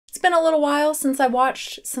been a little while since I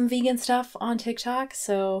watched some vegan stuff on TikTok,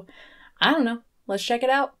 so I don't know. Let's check it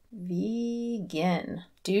out. Vegan.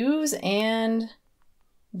 Do's and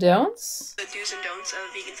don'ts? The do's and don'ts of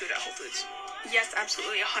vegan food at Whole Foods. Yes,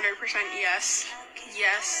 absolutely, 100% yes.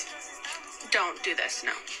 Yes. Don't do this,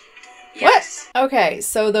 no. Yes. What? Okay,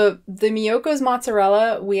 so the Miyoko's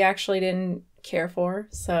mozzarella we actually didn't care for,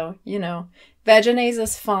 so, you know. Vegenaise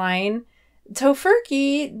is fine.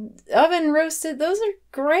 Tofurkey, oven roasted, those are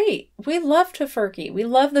great. We love tofurkey. We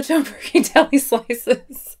love the tofurkey deli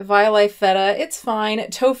slices. Violife feta, it's fine.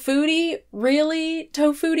 Tofutti, really?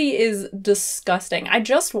 Tofutti is disgusting. I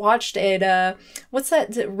just watched it, what's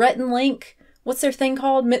that, Rhett and Link? What's their thing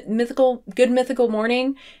called? Good Mythical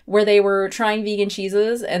Morning, where they were trying vegan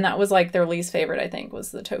cheeses, and that was like their least favorite, I think,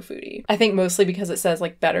 was the tofutti. I think mostly because it says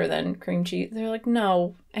like better than cream cheese. They're like,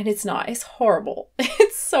 no, and it's not. It's horrible.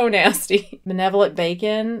 It's so nasty. Benevolent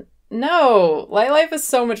bacon. No, Light Life is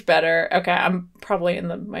so much better. Okay, I'm probably in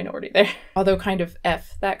the minority there. Although kind of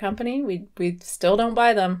F that company. We still don't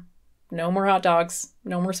buy them. No more hot dogs.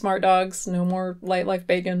 No more smart dogs. No more Light Life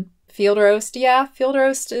bacon. Field roast, yeah, field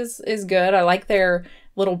roast is good. I like their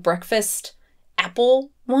little breakfast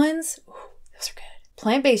apple ones. Ooh, those are good.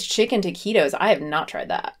 Plant-based chicken taquitos. I have not tried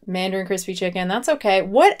that. Mandarin crispy chicken, that's okay.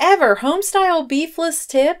 Whatever. Home-style beefless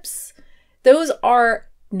tips. Those are,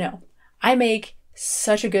 no. I make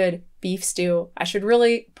such a good beef stew. I should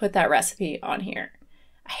really put that recipe on here.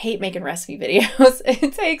 I hate making recipe videos.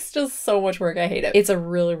 It takes just so much work. I hate it. It's a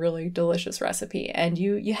really, really delicious recipe, and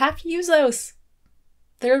you have to use those.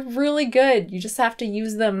 They're really good. You just have to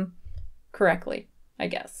use them correctly, I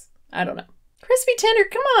guess. I don't know. Crispy tender,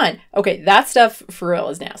 come on. Okay, that stuff for real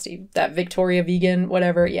is nasty. That Victoria vegan,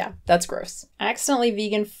 whatever, yeah, that's gross. Accidentally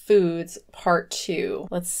Vegan Foods, Part 2.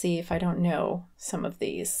 Let's see if I don't know some of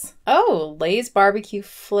these. Oh, Lay's barbecue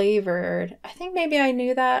flavored. I think maybe I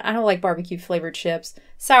knew that. I don't like barbecue flavored chips.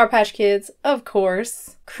 Sour Patch Kids, of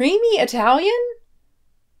course. Creamy Italian?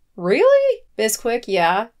 Really? Bisquick,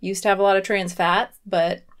 yeah. Used to have a lot of trans fat,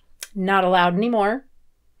 but not allowed anymore.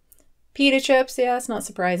 Pita chips, yeah, it's not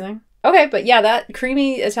surprising. Okay, but yeah, that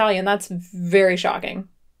creamy Italian, that's very shocking.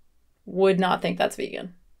 Would not think that's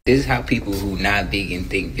vegan. This is how people who not vegan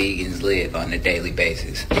think vegans live on a daily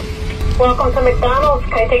basis. Welcome to McDonald's.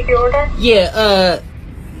 Can I take your order? Yeah,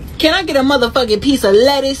 can I get a motherfucking piece of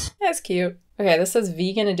lettuce? That's cute. Okay, this says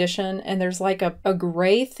vegan edition, and there's like a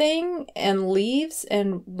gray thing and leaves,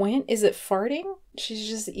 and when is it farting? She's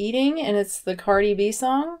just eating, and it's the Cardi B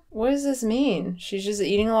song? What does this mean? She's just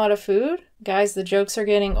eating a lot of food? Guys, the jokes are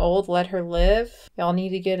getting old. Let her live. Y'all need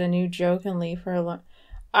to get a new joke and leave her alone.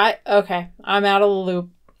 Okay, I'm out of the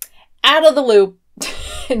loop. Out of the loop.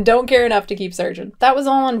 And don't care enough to keep searching. That was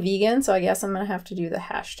all on vegan, so I guess I'm gonna have to do the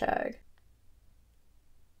hashtag.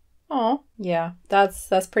 Oh, yeah,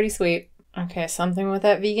 that's pretty sweet. Okay, something with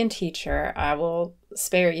that vegan teacher. I will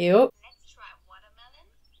spare you. Let's try watermelon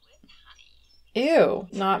with honey. Ew,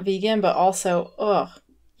 not vegan, but also, ugh,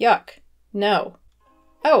 yuck, no.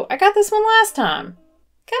 Oh, I got this one last time.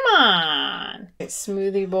 Come on. Okay,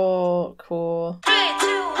 smoothie bowl, cool. 3, 2,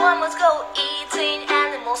 1, let's go. Eating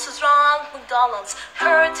animals is wrong. McDonald's.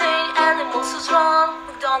 Hurting animals is wrong.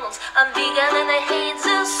 McDonald's. I'm vegan and I hate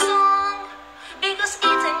this song. Because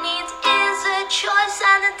eating meat is a choice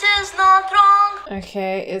and it is not wrong.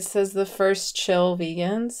 Okay, it says the first chill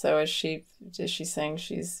vegan. So is she saying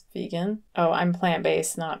she's vegan? Oh, I'm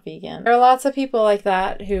plant-based, not vegan. There are lots of people like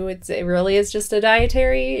that who it really is just a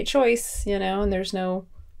dietary choice, you know, and there's no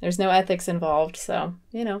ethics involved. So,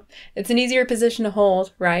 you know, it's an easier position to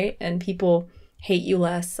hold, right? And people hate you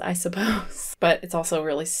less, I suppose. But it's also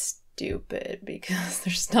really stupid because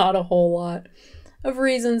there's not a whole lot of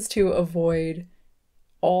reasons to avoid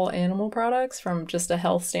all animal products from just a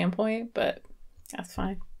health standpoint, but that's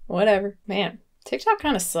fine. Whatever. Man, TikTok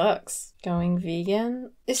kind of sucks. Going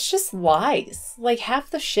vegan, it's just lies. Like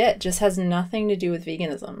half the shit just has nothing to do with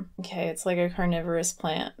veganism. Okay, it's like a carnivorous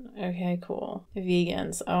plant. Okay, cool.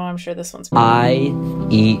 Vegans. Oh, I'm sure this one's I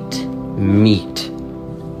eat meat.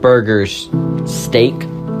 Burgers, steak,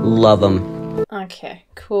 love them. Okay,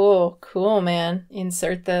 cool, man.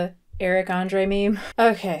 Insert the Eric Andre meme.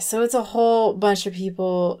 Okay, so it's a whole bunch of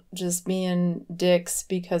people just being dicks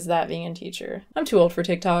because that vegan teacher. I'm too old for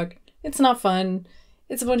TikTok. It's not fun.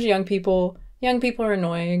 It's a bunch of young people. Young people are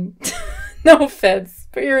annoying. No offense,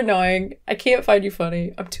 but you're annoying. I can't find you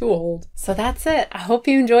funny. I'm too old. So that's it. I hope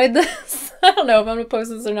you enjoyed this. I don't know if I'm gonna post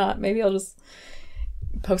this or not. Maybe I'll just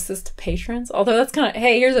post this to patrons. Although that's kind of,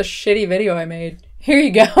 hey, here's a shitty video I made. Here you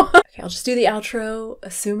go. Okay, I'll just do the outro,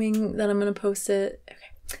 assuming that I'm gonna post it. Okay.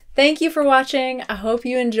 Thank you for watching. I hope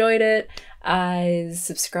you enjoyed it.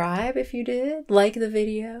 Subscribe if you did. Like the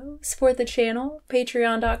video. Support the channel.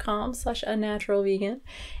 Patreon.com/unnaturalvegan.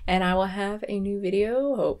 And I will have a new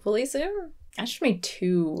video hopefully soon. I just made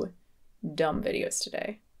 2 dumb videos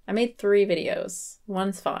today. I made 3 videos.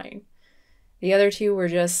 One's fine. The other 2 were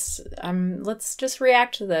just, let's just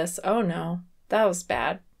react to this. Oh no, that was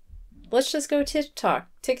bad. Let's just go TikTok,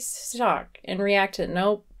 and react to it.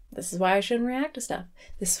 Nope. This is why I shouldn't react to stuff.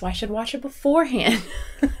 This is why I should watch it beforehand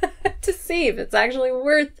to see if it's actually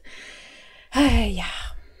worth. Yeah.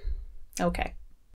 Okay.